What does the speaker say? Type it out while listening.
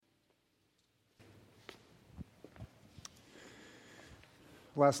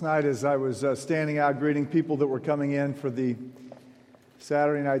Last night, as I was standing out greeting people that were coming in for the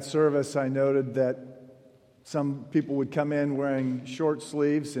Saturday night service, I noted that some people would come in wearing short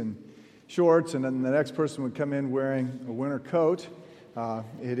sleeves and shorts, and then the next person would come in wearing a winter coat.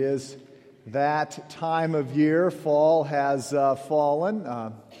 It is that time of year. Fall has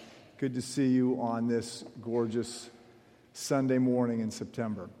fallen. Good to see you on this gorgeous Sunday morning in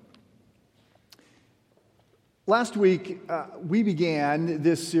September. Last week, we began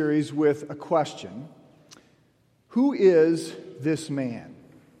this series with a question. Who is this man?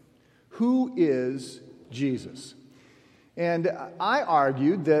 Who is Jesus? And I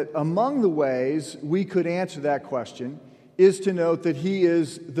argued that among the ways we could answer that question is to note that he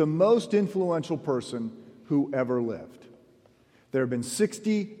is the most influential person who ever lived. There have been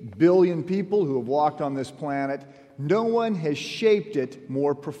 60 billion people who have walked on this planet. No one has shaped it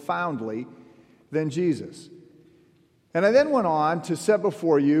more profoundly than Jesus. And I then went on to set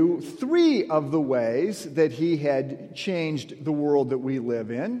before you three of the ways that he had changed the world that we live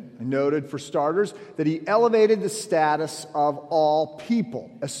in. I noted, for starters, that he elevated the status of all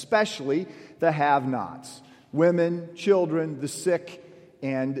people, especially the have-nots: women, children, the sick,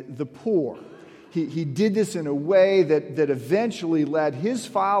 and the poor. He did this in a way that eventually led his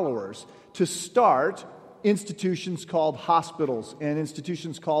followers to start institutions called hospitals and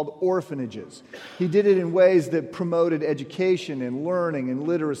institutions called orphanages. He did it in ways that promoted education and learning and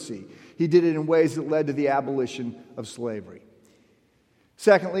literacy. He did it in ways that led to the abolition of slavery.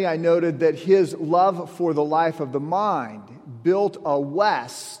 Secondly, I noted that his love for the life of the mind built a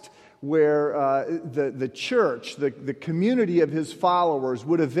West where the church, the community of his followers,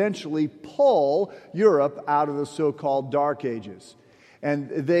 would eventually pull Europe out of the so-called Dark Ages.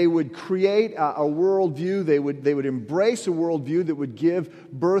 And they would create a worldview, they would embrace a worldview that would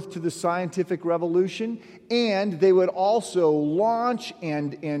give birth to the scientific revolution, and they would also launch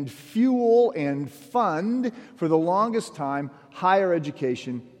and fuel and fund, for the longest time, higher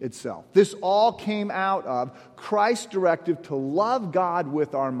education itself. This all came out of Christ's directive to love God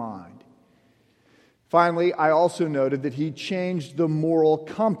with our mind. Finally, I also noted that he changed the moral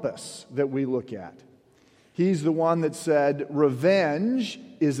compass that we look at. He's the one that said, revenge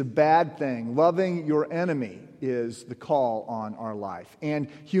is a bad thing. Loving your enemy is the call on our life. And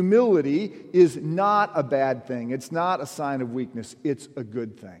humility is not a bad thing. It's not a sign of weakness. It's a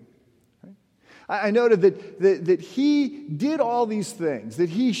good thing. I noted that he did all these things, that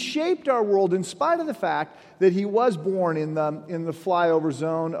he shaped our world in spite of the fact that he was born in the flyover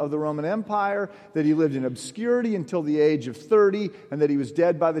zone of the Roman Empire, that he lived in obscurity until the age of 30, and that he was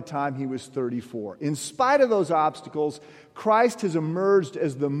dead by the time he was 34. In spite of those obstacles, Christ has emerged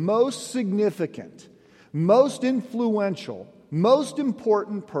as the most significant, most influential, most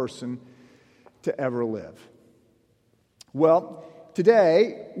important person to ever live. Well,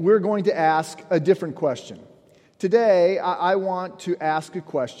 today, we're going to ask a different question. Today, I want to ask a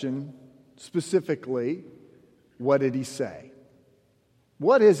question specifically, what did he say?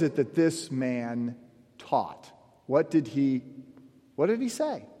 What is it that this man taught? What did he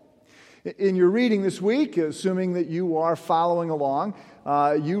say? In your reading this week, assuming that you are following along,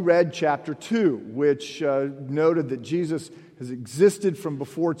 you read chapter 2, which noted that Jesus has existed from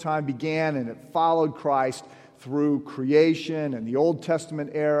before time began, and it followed Christ through creation and the Old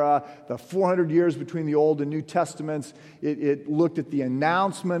Testament era, the 400 years between the Old and New Testaments. It looked at the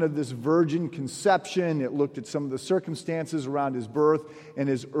announcement of this virgin conception. It looked at some of the circumstances around his birth and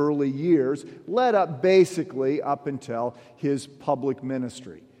his early years, led up basically up until his public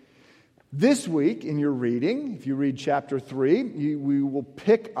ministry. This week, in your reading, if you read chapter 3, we will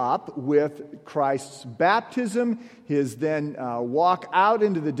pick up with Christ's baptism, his then walk out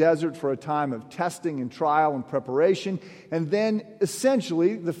into the desert for a time of testing and trial and preparation, and then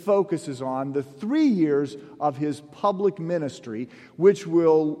essentially the focus is on the 3 years of his public ministry, which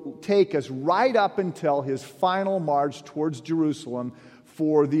will take us right up until his final march towards Jerusalem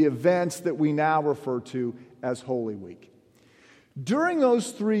for the events that we now refer to as Holy Week. During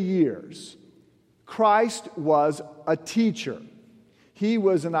those 3 years, Christ was a teacher. He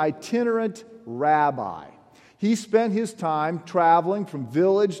was an itinerant rabbi. He spent his time traveling from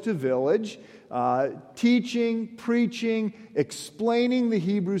village to village, teaching, preaching, explaining the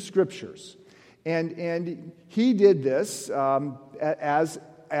Hebrew Scriptures. And he did this as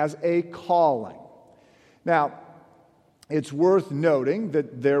a calling. Now, it's worth noting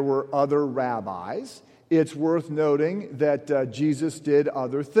that there were other rabbis. It's worth noting that Jesus did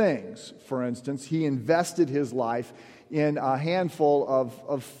other things. For instance, he invested his life in a handful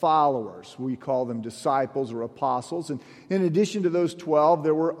of followers. We call them disciples or apostles. And in addition to those 12,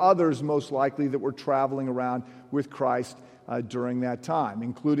 there were others most likely that were traveling around with Christ during that time,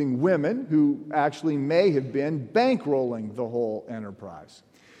 including women who actually may have been bankrolling the whole enterprise.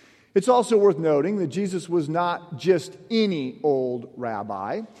 It's also worth noting that Jesus was not just any old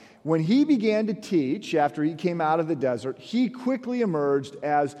rabbi. When he began to teach after he came out of the desert, he quickly emerged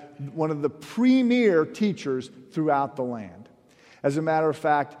as one of the premier teachers throughout the land. As a matter of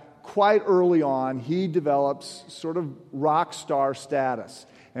fact, quite early on, he develops sort of rock star status.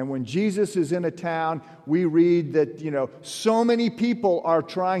 And when Jesus is in a town, we read that, so many people are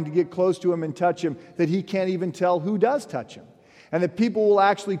trying to get close to him and touch him that he can't even tell who does touch him. And that people will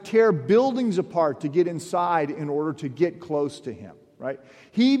actually tear buildings apart to get inside in order to get close to him, right?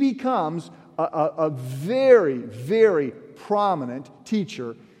 He becomes a very, very prominent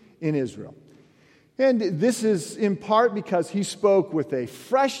teacher in Israel. And this is in part because he spoke with a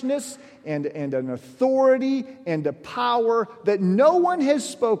freshness and an authority and a power that no one has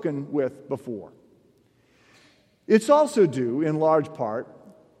spoken with before. It's also due, in large part,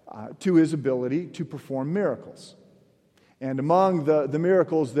 to his ability to perform miracles. And among the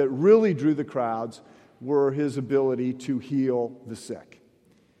miracles that really drew the crowds were his ability to heal the sick.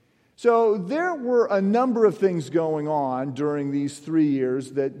 So there were a number of things going on during these 3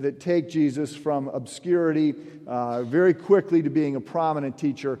 years that take Jesus from obscurity very quickly to being a prominent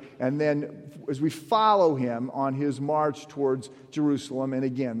teacher, and then as we follow him on his march towards Jerusalem, and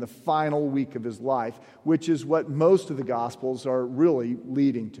again, the final week of his life, which is what most of the Gospels are really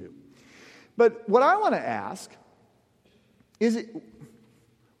leading to. But what I want to ask is,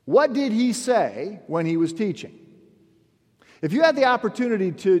 what did he say when he was teaching? If you had the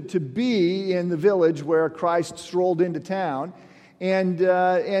opportunity to be in the village where Christ strolled into town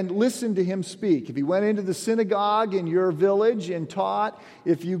and listen to him speak, if he went into the synagogue in your village and taught,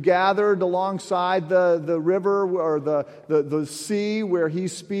 if you gathered alongside the river or the sea where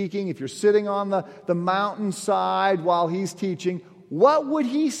he's speaking, if you're sitting on the mountainside while he's teaching, what would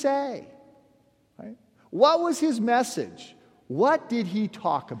he say? Right? What was his message? What did he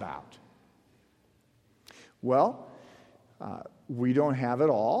talk about? Well, we don't have it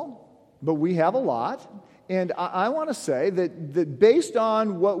all, but we have a lot. And I want to say that based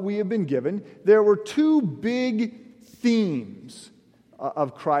on what we have been given, there were two big themes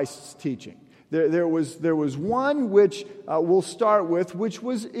of Christ's teaching. There was one which we'll start with, which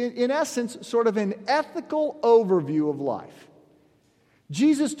was in essence sort of an ethical overview of life.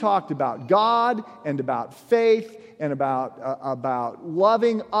 Jesus talked about God and about faith and about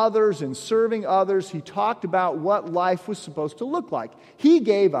loving others and serving others. He talked about what life was supposed to look like. He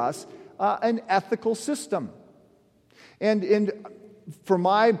gave us an ethical system. And for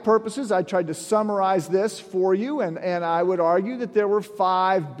my purposes, I tried to summarize this for you, and I would argue that there were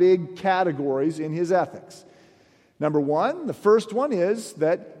 5 big categories in his ethics. Number one, the first one is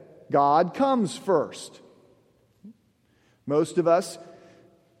that God comes first. Most of us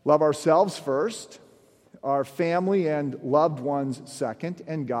love ourselves first, our family and loved ones second,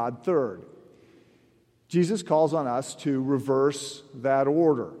 and God third. Jesus calls on us to reverse that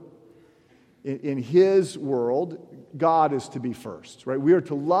order. In his world, God is to be first, right? We are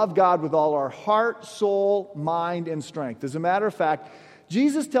to love God with all our heart, soul, mind, and strength. As a matter of fact,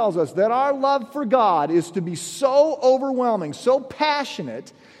 Jesus tells us that our love for God is to be so overwhelming, so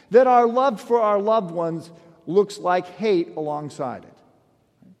passionate, that our love for our loved ones looks like hate alongside it.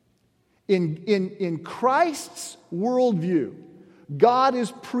 In Christ's worldview, God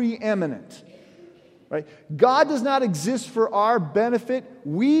is preeminent. Right? God does not exist for our benefit.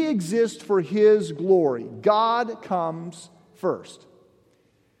 We exist for his glory. God comes first.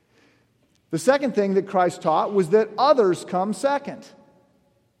 The second thing that Christ taught was that others come second.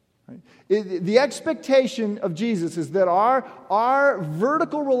 Right? The expectation of Jesus is that our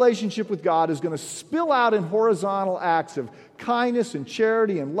vertical relationship with God is going to spill out in horizontal acts of kindness and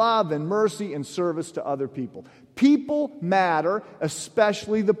charity and love and mercy and service to other people. People matter,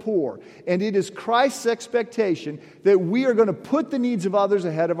 especially the poor. And it is Christ's expectation that we are going to put the needs of others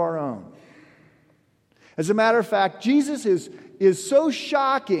ahead of our own. As a matter of fact, Jesus is so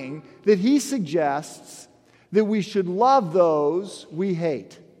shocking that he suggests that we should love those we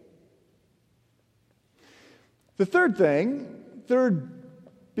hate. The third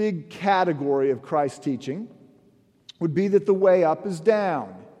big category of Christ's teaching would be that the way up is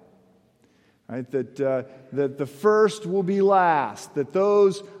down. Right? That the first will be last. That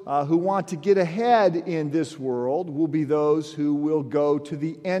those who want to get ahead in this world will be those who will go to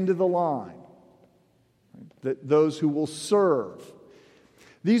the end of the line. Right? That those who will serve.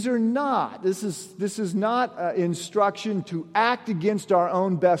 This is not instruction to act against our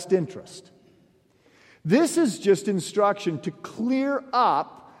own best interest. This is just instruction to clear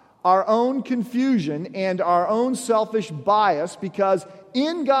up our own confusion and our own selfish bias, because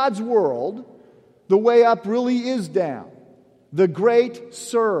in God's world, the way up really is down. The great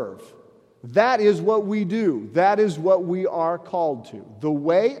serve. That is what we do. That is what we are called to. The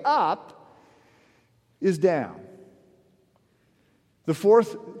way up is down. The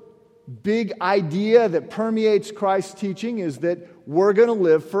fourth big idea that permeates Christ's teaching is that we're going to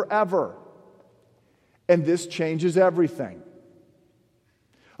live forever. And this changes everything.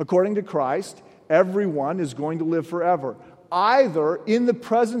 According to Christ, everyone is going to live forever, either in the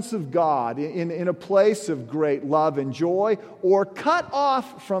presence of God, in a place of great love and joy, or cut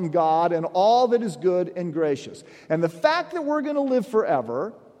off from God and all that is good and gracious. And the fact that we're going to live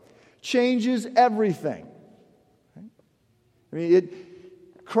forever changes everything. I mean,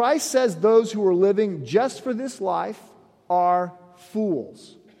 Christ says those who are living just for this life are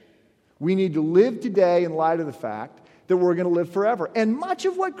fools. We need to live today in light of the fact that we're going to live forever. And much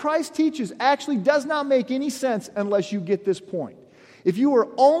of what Christ teaches actually does not make any sense unless you get this point. If you are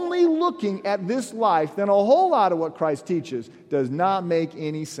only looking at this life, then a whole lot of what Christ teaches does not make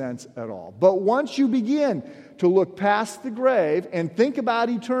any sense at all. But once you begin to look past the grave and think about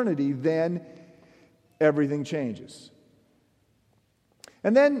eternity, then everything changes.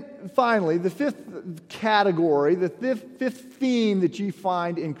 And then finally, the fifth category, the fifth theme that you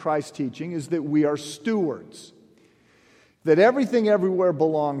find in Christ's teaching is that we are stewards. That everything everywhere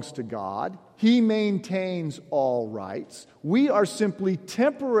belongs to God. He maintains all rights. We are simply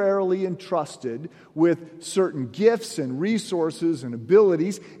temporarily entrusted with certain gifts and resources and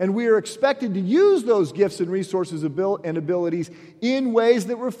abilities, and we are expected to use those gifts and resources and abilities in ways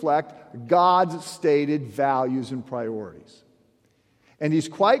that reflect God's stated values and priorities. And he's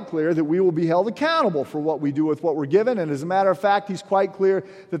quite clear that we will be held accountable for what we do with what we're given. And as a matter of fact, he's quite clear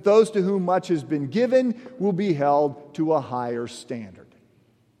that those to whom much has been given will be held to a higher standard.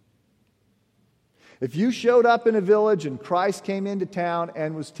 If you showed up in a village and Christ came into town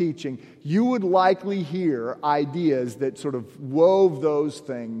and was teaching, you would likely hear ideas that sort of wove those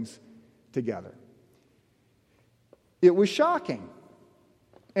things together. It was shocking.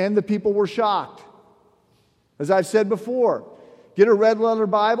 And the people were shocked. As I've said before, get a red letter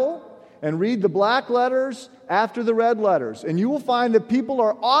Bible and read the black letters after the red letters. And you will find that people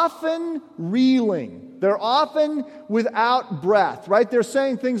are often reeling. They're often without breath, right? They're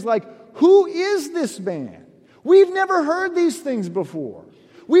saying things like, who is this man? We've never heard these things before.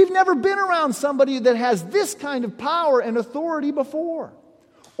 We've never been around somebody that has this kind of power and authority before.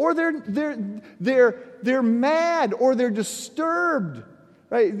 Or they're mad or they're disturbed,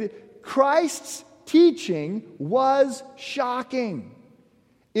 right? Christ's teaching was shocking.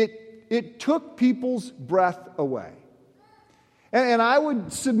 It took people's breath away. And I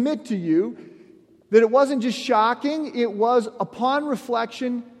would submit to you that it wasn't just shocking, it was, upon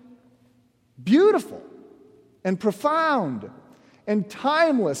reflection, beautiful and profound and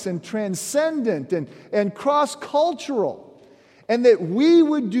timeless and transcendent and cross-cultural. And that we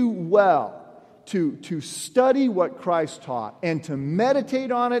would do well to study what Christ taught and to meditate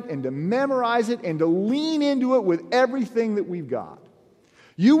on it and to memorize it and to lean into it with everything that we've got.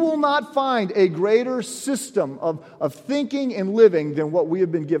 You will not find a greater system of thinking and living than what we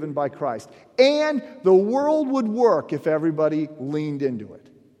have been given by Christ. And the world would work if everybody leaned into it.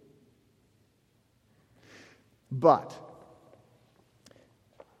 But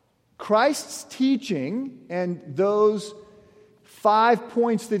Christ's teaching and those 5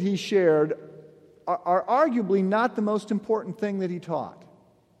 points that he shared are arguably not the most important thing that he taught.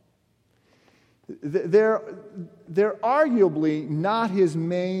 They're arguably not his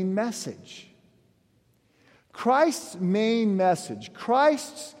main message. Christ's main message,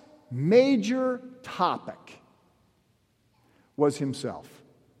 Christ's major topic was himself.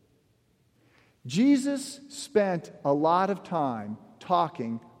 Jesus spent a lot of time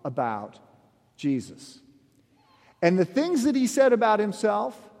talking about Jesus. And the things that he said about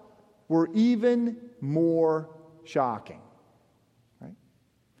himself were even more shocking. Right?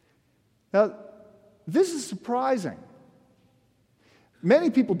 Now, this is surprising. Many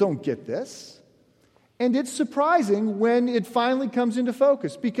people don't get this. And it's surprising when it finally comes into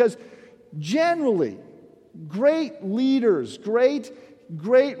focus, because generally, great leaders, great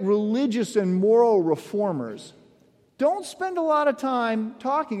religious and moral reformers don't spend a lot of time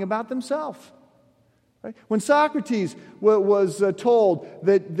talking about themselves. Right? When Socrates was told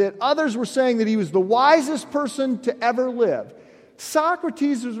that others were saying that he was the wisest person to ever live,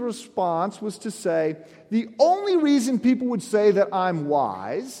 Socrates' response was to say, the only reason people would say that I'm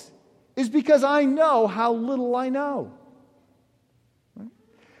wise is because I know how little I know. Right?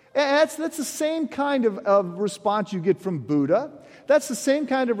 And that's the same kind of response you get from Buddha. That's the same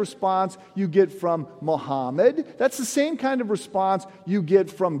kind of response you get from Muhammad. That's the same kind of response you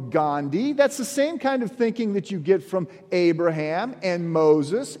get from Gandhi. That's the same kind of thinking that you get from Abraham and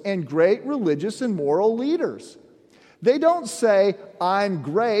Moses and great religious and moral leaders. They don't say, I'm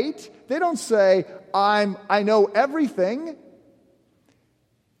great. They don't say, I know everything.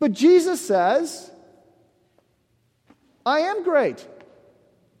 But Jesus says, I am great.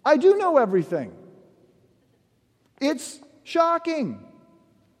 I do know everything. It's shocking,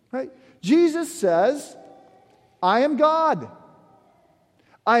 right? Jesus says, I am God.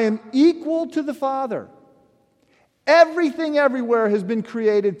 I am equal to the Father. Everything everywhere has been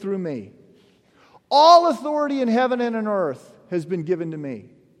created through me. All authority in heaven and on earth has been given to me.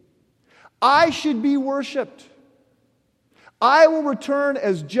 I should be worshiped. I will return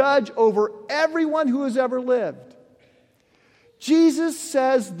as judge over everyone who has ever lived. Jesus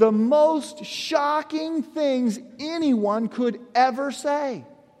says the most shocking things anyone could ever say.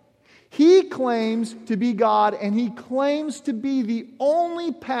 He claims to be God, and he claims to be the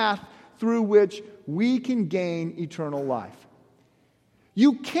only path through which we can gain eternal life.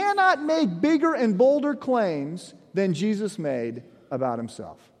 You cannot make bigger and bolder claims than Jesus made about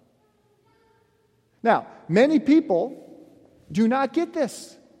himself. Now, many people do not get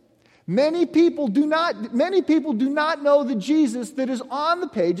this. Many people do not know the Jesus that is on the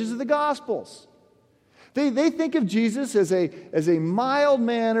pages of the Gospels. They think of Jesus as a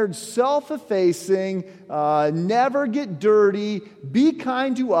mild-mannered, self-effacing, never get dirty, be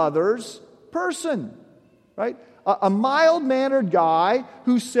kind to others person, right? A mild-mannered guy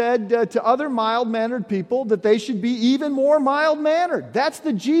who said to other mild-mannered people that they should be even more mild-mannered. That's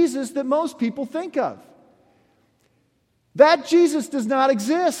the Jesus that most people think of. That Jesus does not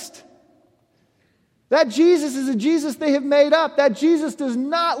exist. That Jesus is a Jesus they have made up. That Jesus does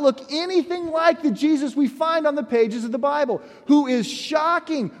not look anything like the Jesus we find on the pages of the Bible, who is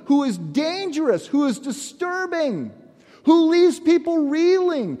shocking, who is dangerous, who is disturbing, who leaves people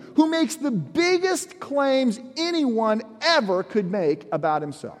reeling, who makes the biggest claims anyone ever could make about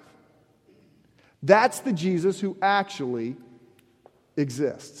himself. That's the Jesus who actually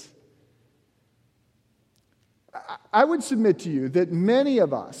exists. I would submit to you that many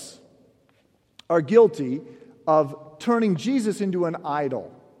of us are guilty of turning Jesus into an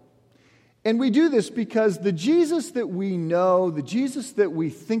idol. And we do this because the Jesus that we know, the Jesus that we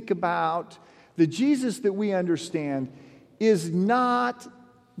think about, the Jesus that we understand is not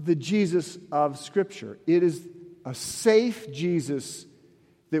the Jesus of Scripture. It is a safe Jesus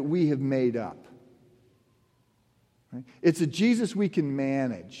that we have made up. Right? It's a Jesus we can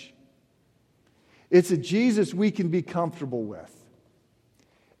manage. It's a Jesus we can be comfortable with.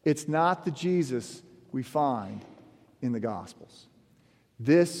 It's not the Jesus we find in the Gospels.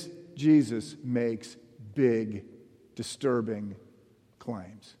 This Jesus makes big, disturbing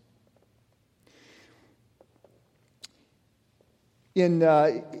claims. In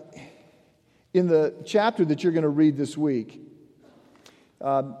the chapter that you're going to read this week,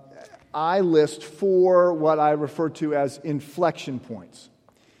 I list 4 what I refer to as inflection points.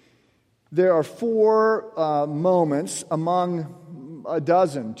 There are 4 moments among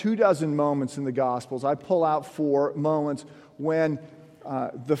 24 moments in the Gospels. I pull out 4 moments when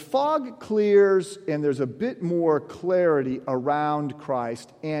the fog clears and there's a bit more clarity around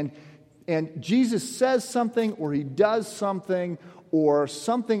Christ, and Jesus says something or he does something or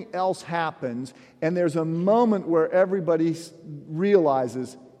something else happens, and there's a moment where everybody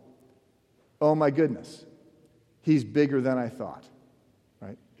realizes, oh my goodness, he's bigger than I thought,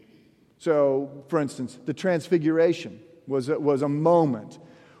 right? So, for instance, the Transfiguration was a moment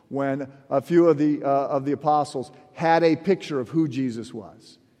when a few of the apostles had a picture of who Jesus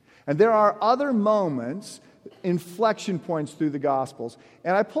was. And there are other moments, inflection points through the Gospels.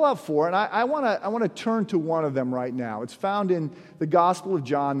 And I pull out 4, and I want to turn to one of them right now. It's found in the Gospel of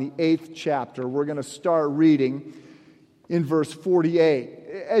John, the 8th chapter. We're going to start reading in verse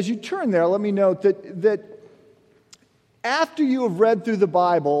 48. As you turn there, let me note that after you have read through the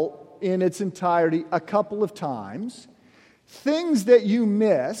Bible in its entirety a couple of times, things that you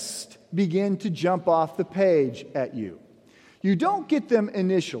missed begin to jump off the page at you. You don't get them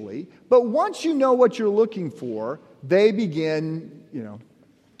initially, but once you know what you're looking for, they begin,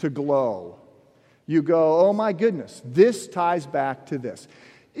 to glow. You go, oh my goodness, this ties back to this.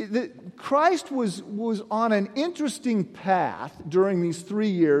 Christ was on an interesting path during these 3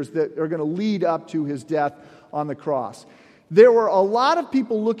 years that are going to lead up to his death on the cross. There were a lot of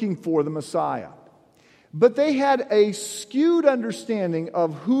people looking for the Messiah, but they had a skewed understanding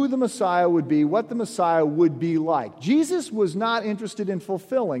of who the Messiah would be, what the Messiah would be like. Jesus was not interested in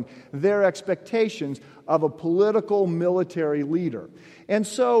fulfilling their expectations of a political military leader. And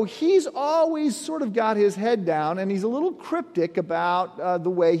so he's always sort of got his head down, and he's a little cryptic about the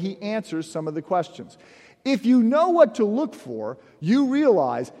way he answers some of the questions. If you know what to look for, you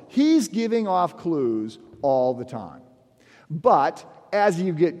realize he's giving off clues all the time. But as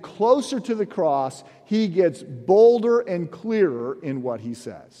you get closer to the cross, he gets bolder and clearer in what he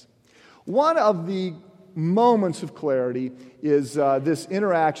says. One of the moments of clarity is this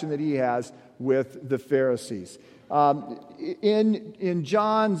interaction that he has with the Pharisees. In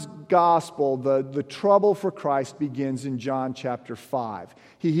John's gospel, the trouble for Christ begins in John chapter 5.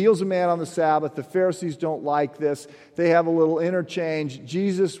 He heals a man on the Sabbath. The Pharisees don't like this. They have a little interchange.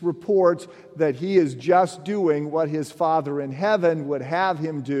 Jesus reports that he is just doing what his Father in heaven would have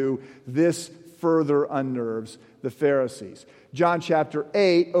him do. This further unnerves the Pharisees. John chapter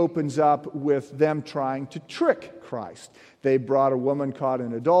 8 opens up with them trying to trick Christ. They brought a woman caught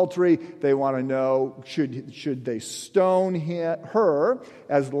in adultery. They want to know, should they stone her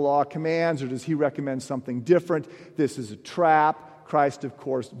as the law commands, or does he recommend something different? This is a trap. Christ, of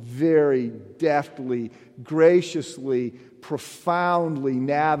course, very deftly, graciously, profoundly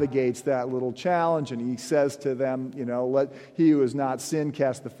navigates that little challenge, and he says to them, let he who has not sinned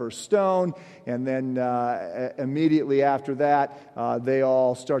cast the first stone. And then immediately after that, they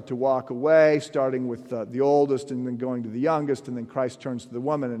all start to walk away, starting with the oldest and then going to the youngest. And then Christ turns to the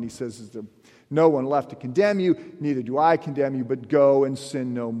woman and he says, "Is there no one left to condemn you? Neither do I condemn you, but go and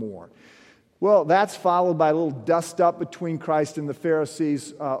sin no more." Well, that's followed by a little dust-up between Christ and the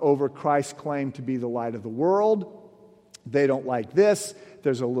Pharisees over Christ's claim to be the light of the world. They don't like this.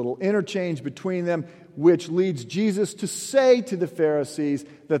 There's a little interchange between them, which leads Jesus to say to the Pharisees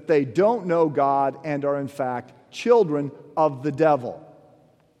that they don't know God and are in fact children of the devil.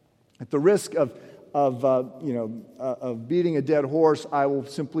 At the risk of beating a dead horse, I will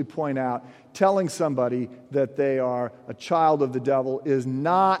simply point out, telling somebody that they are a child of the devil is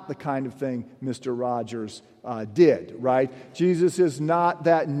not the kind of thing Mr. Rogers did, right? Jesus is not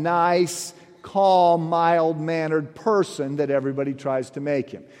that nice, calm, mild-mannered person that everybody tries to make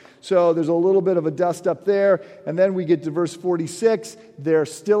him. So there's a little bit of a dust up there, and then we get to verse 46. They're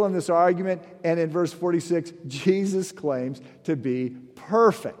still in this argument, and in verse 46, Jesus claims to be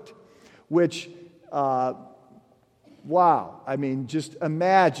perfect, which, wow. I mean, just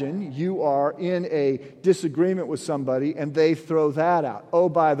imagine you are in a disagreement with somebody, and they throw that out. Oh,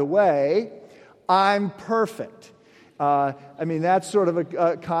 by the way, I'm perfect. That's sort of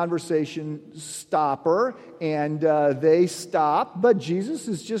a conversation stopper, and they stop. But Jesus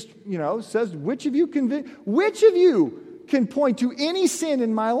is just, says, which of you can point to any sin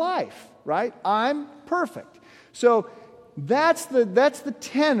in my life, right? I'm perfect. So that's the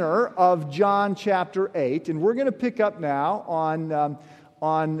tenor of John chapter 8, and we're going to pick up now on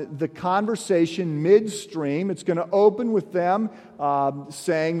the conversation midstream. It's going to open with them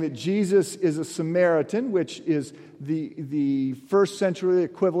saying that Jesus is a Samaritan, which is the first century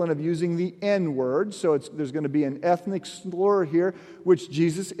equivalent of using the N-word. So there's going to be an ethnic slur here, which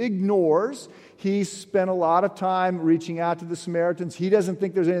Jesus ignores. He spent a lot of time reaching out to the Samaritans. He doesn't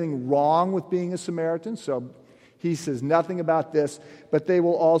think there's anything wrong with being a Samaritan, so he says nothing about this. But they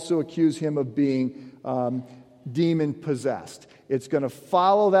will also accuse him of being demon-possessed. It's going to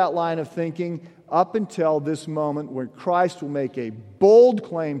follow that line of thinking up until this moment where Christ will make a bold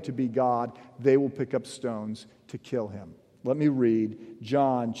claim to be God. They will pick up stones to kill him. Let me read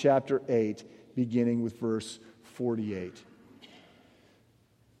John chapter 8, beginning with verse 48.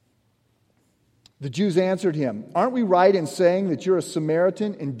 The Jews answered him, "Aren't we right in saying that you're a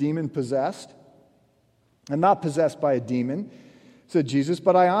Samaritan and demon-possessed?" "I'm not possessed by a demon," said Jesus,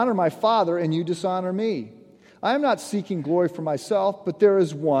 "but I honor my Father, and you dishonor me. I am not seeking glory for myself, but there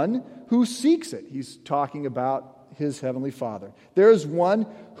is one who seeks it." He's talking about his heavenly Father. "There is one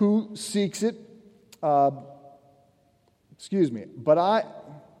who seeks it. But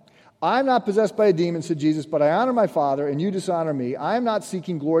I'm not possessed by a demon," said Jesus, "but I honor my Father, and you dishonor me. I am not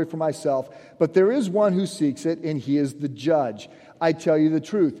seeking glory for myself, but there is one who seeks it, and he is the judge. I tell you the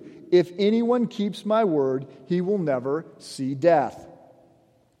truth. If anyone keeps my word, he will never see death."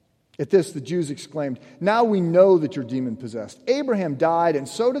 At this, the Jews exclaimed, "Now we know that you're demon-possessed. Abraham died, and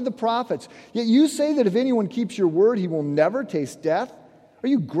so did the prophets. Yet you say that if anyone keeps your word, he will never taste death. Are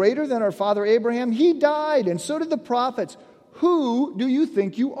you greater than our father Abraham? He died, and so did the prophets. Who do you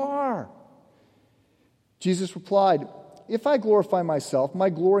think you are?" Jesus replied, if I glorify myself, my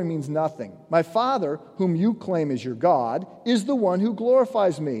glory means nothing. My Father, whom you claim as your God, is the one who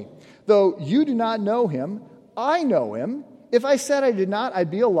glorifies me. Though you do not know him, I know him. If I said I did not,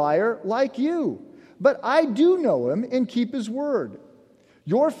 I'd be a liar like you. But I do know him and keep his word.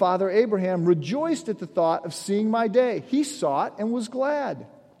 Your father Abraham rejoiced at the thought of seeing my day. He saw it and was glad.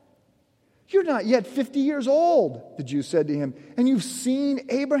 You're not yet 50 years old, the Jews said to him, and you've seen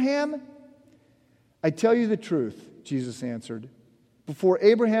Abraham? I tell you the truth, Jesus answered. Before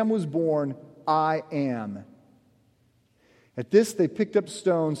Abraham was born, I am. At this, they picked up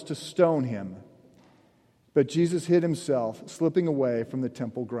stones to stone him. But Jesus hid himself, slipping away from the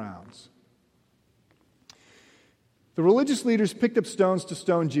temple grounds. The religious leaders picked up stones to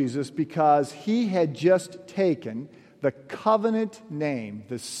stone Jesus because he had just taken the covenant name,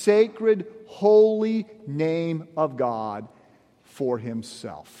 the sacred, holy name of God for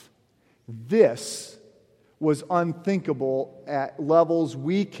himself. This was unthinkable at levels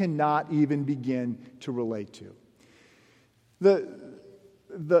we cannot even begin to relate to.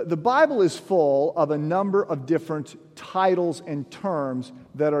 The Bible is full of a number of different titles and terms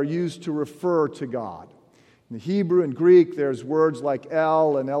that are used to refer to God. In the Hebrew and Greek, there's words like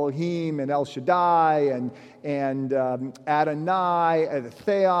El and Elohim and El Shaddai and Adonai and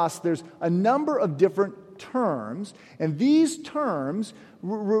Theos. There's a number of different terms, and these terms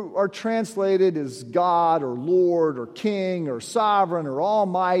are translated as God or Lord or King or Sovereign or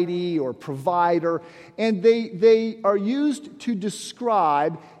Almighty or Provider, and they are used to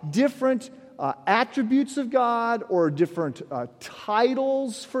describe different attributes of God or different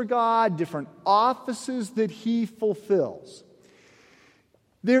titles for God, different offices that he fulfills.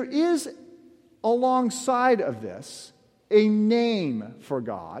 There is, alongside of this, a name for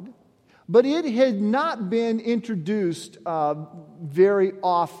God, but it had not been introduced very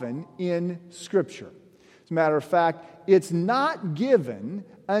often in Scripture. As a matter of fact, it's not given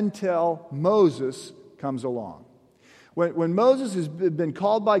until Moses comes along. When Moses has been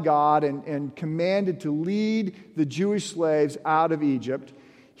called by God and commanded to lead the Jewish slaves out of Egypt,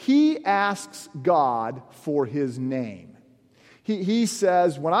 he asks God for his name. He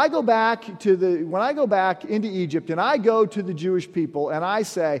says, when I go back into Egypt and I go to the Jewish people and I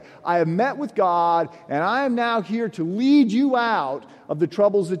say, I have met with God and I am now here to lead you out of the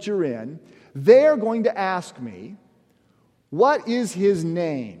troubles that you're in, they're going to ask me, what is his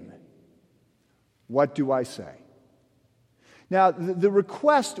name? What do I say? Now, the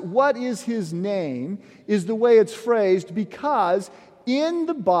request, what is his name, is the way it's phrased because in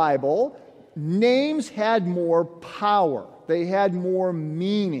the Bible, names had more power. They had more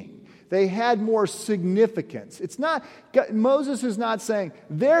meaning. They had more significance. It's not, Moses is not saying,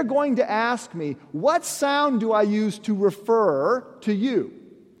 they're going to ask me, what sound do I use to refer to you?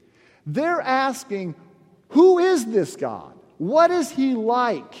 They're asking, who is this God? What is he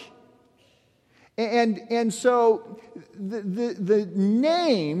like? And so the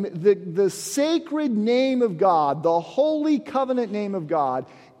name, the sacred name of God, the holy covenant name of God,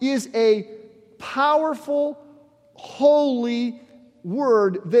 is a powerful, holy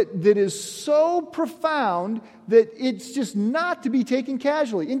word that is so profound that it's just not to be taken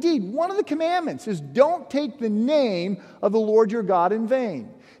casually. Indeed, one of the commandments is don't take the name of the Lord your God in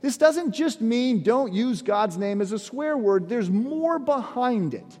vain. This doesn't just mean don't use God's name as a swear word. There's more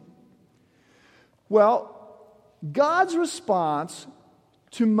behind it. Well, God's response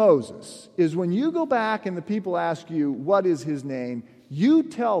to Moses is when you go back and the people ask you, what is his name? You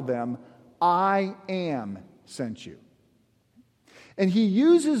tell them, I am sent you. And he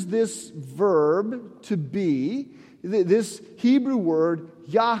uses this verb to be, this Hebrew word,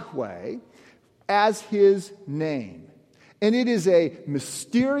 Yahweh, as his name. And it is a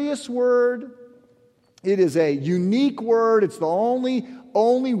mysterious word. It is a unique word. It's the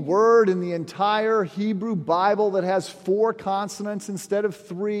only word in the entire Hebrew Bible that has 4 consonants instead of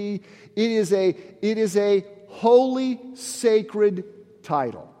 3. It is a holy, sacred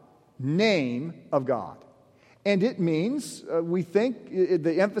title, name of God. And it means, we think,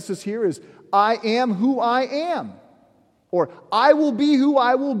 the emphasis here is, I am who I am. Or, I will be who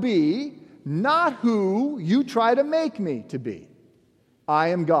I will be, not who you try to make me to be. I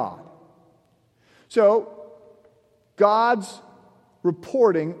am God. So, God's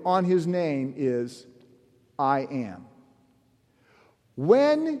reporting on his name is, I am.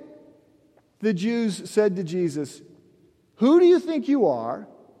 When the Jews said to Jesus, who do you think you are?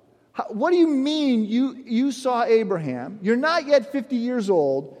 What do you mean you saw Abraham? You're not yet 50 years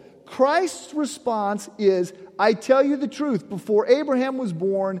old. Christ's response is, I tell you the truth, before Abraham was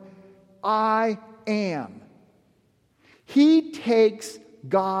born, I am. He takes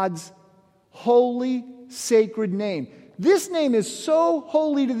God's holy, sacred name. This name is so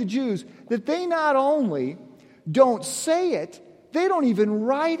holy to the Jews that they not only don't say it, they don't even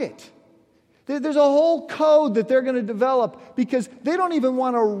write it. There's a whole code that they're going to develop because they don't even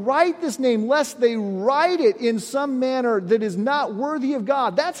want to write this name lest they write it in some manner that is not worthy of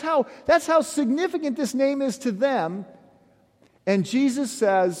God. That's how significant this name is to them. And Jesus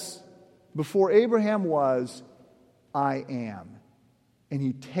says, before Abraham was, I am. And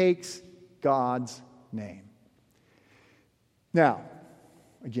he takes God's name. Now,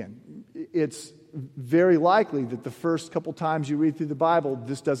 again, it's very likely that the first couple times you read through the Bible,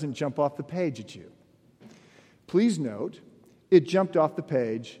 this doesn't jump off the page at you. Please note, it jumped off the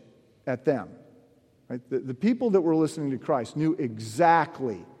page at them. Right? The people that were listening to Christ knew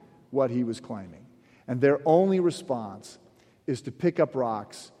exactly what he was claiming. And their only response is to pick up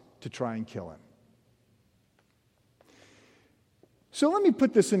rocks to try and kill him. So let me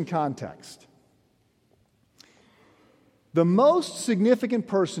put this in context. The most significant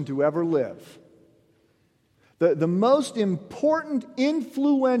person to ever live, the most important,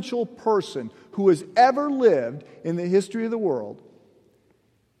 influential person who has ever lived in the history of the world,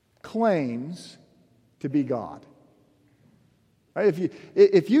 claims to be God. Right?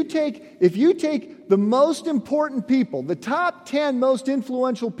 If you take the most important people, the top 10 most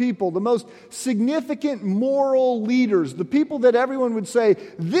influential people, the most significant moral leaders, the people that everyone would say,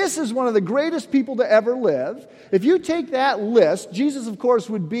 this is one of the greatest people to ever live. If you take that list, Jesus, of course,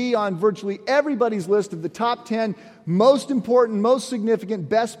 would be on virtually everybody's list of the top 10 most important, most significant,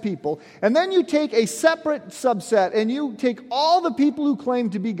 best people. And then you take a separate subset and you take all the people who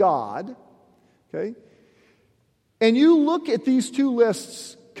claim to be God, okay? And you look at these two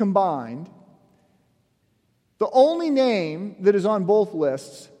lists combined, the only name that is on both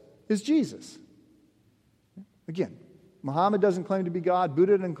lists is Jesus. Again, Muhammad doesn't claim to be God,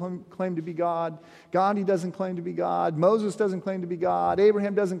 Buddha doesn't claim to be God, Gandhi doesn't claim to be God, Moses doesn't claim to be God,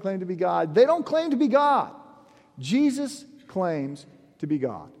 Abraham doesn't claim to be God. They don't claim to be God. Jesus claims to be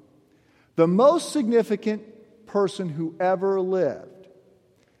God. The most significant person who ever lived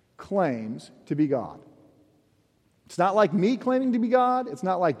claims to be God. It's not like me claiming to be God. It's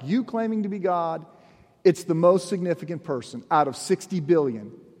not like you claiming to be God. It's the most significant person out of 60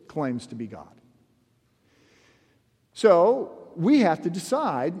 billion claims to be God. So we have to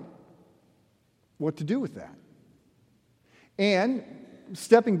decide what to do with that. And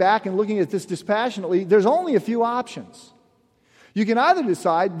stepping back and looking at this dispassionately, there's only a few options. You can either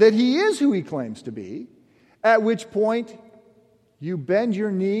decide that he is who he claims to be, at which point you bend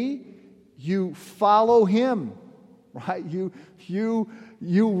your knee, you follow him. Right? You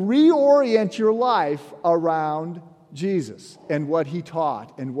reorient your life around Jesus and what he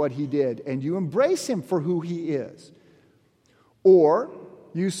taught and what he did, and you embrace him for who he is. Or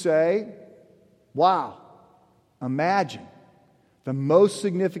you say, wow, imagine the most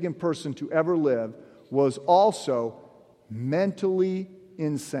significant person to ever live was also mentally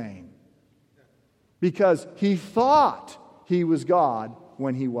insane. Because he thought he was God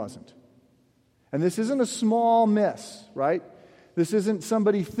when he wasn't. And this isn't a small miss, right? This isn't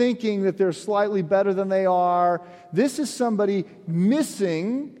somebody thinking that they're slightly better than they are. This is somebody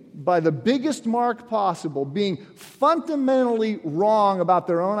missing by the biggest mark possible, being fundamentally wrong about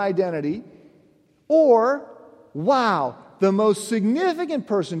their own identity, or, wow, the most significant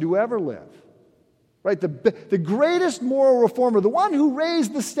person to ever live. Right? The greatest moral reformer, the one who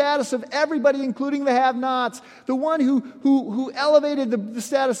raised the status of everybody, including the have-nots, the one who elevated the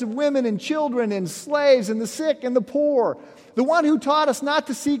status of women and children and slaves and the sick and the poor, the one who taught us not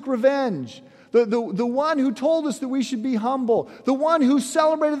to seek revenge, the one who told us that we should be humble, the one who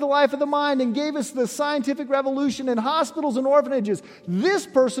celebrated the life of the mind and gave us the scientific revolution in hospitals and orphanages. This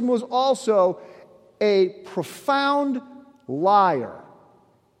person was also a profound liar.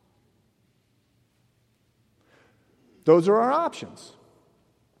 Those are our options.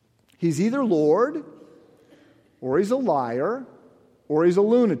 He's either Lord, or he's a liar, or he's a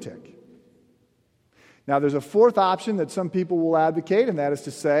lunatic. Now, there's a fourth option that some people will advocate, and that is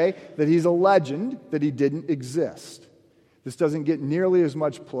to say that he's a legend, that he didn't exist. This doesn't get nearly as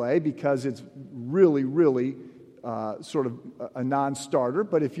much play because it's really, really sort of a non-starter.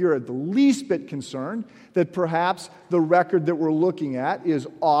 But if you're the least bit concerned that perhaps the record that we're looking at is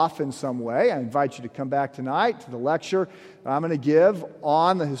off in some way, I invite you to come back tonight to the lecture I'm going to give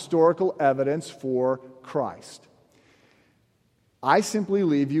on the historical evidence for Christ. I simply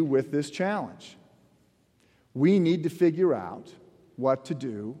leave you with this challenge. We need to figure out what to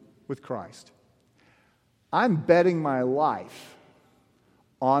do with Christ. I'm betting my life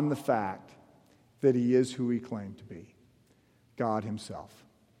on the fact that he is who he claimed to be, God himself.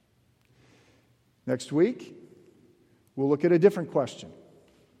 Next week, we'll look at a different question.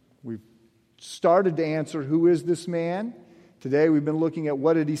 We've started to answer, who is this man? Today we've been looking at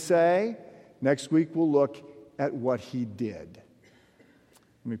what did he say. Next week we'll look at what he did.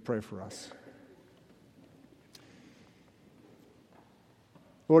 Let me pray for us.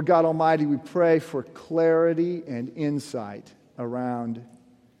 Lord God Almighty, we pray for clarity and insight around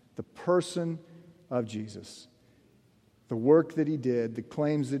the person of Jesus, the work that he did, the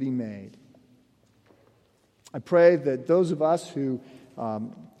claims that he made. I pray that those of us who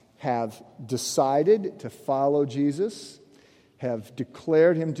have decided to follow Jesus, have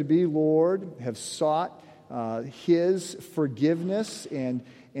declared him to be Lord, have sought his forgiveness and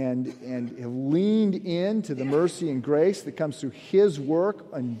have leaned into the mercy and grace that comes through his work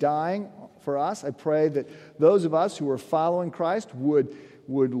and dying for us. I pray that those of us who are following Christ would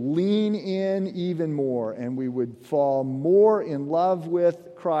lean in even more, and we would fall more in love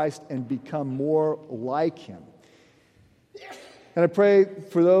with Christ and become more like him. And I pray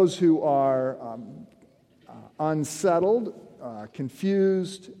for those who are unsettled,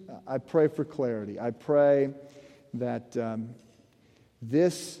 confused, I pray for clarity. I pray that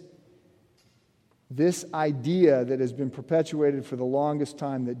this idea that has been perpetuated for the longest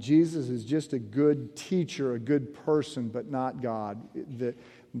time, that Jesus is just a good teacher, a good person, but not God,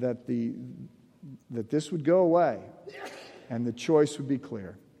 that this would go away and the choice would be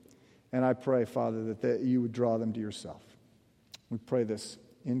clear. And I pray, Father, that you would draw them to yourself. We pray this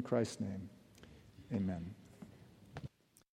in Christ's name. Amen.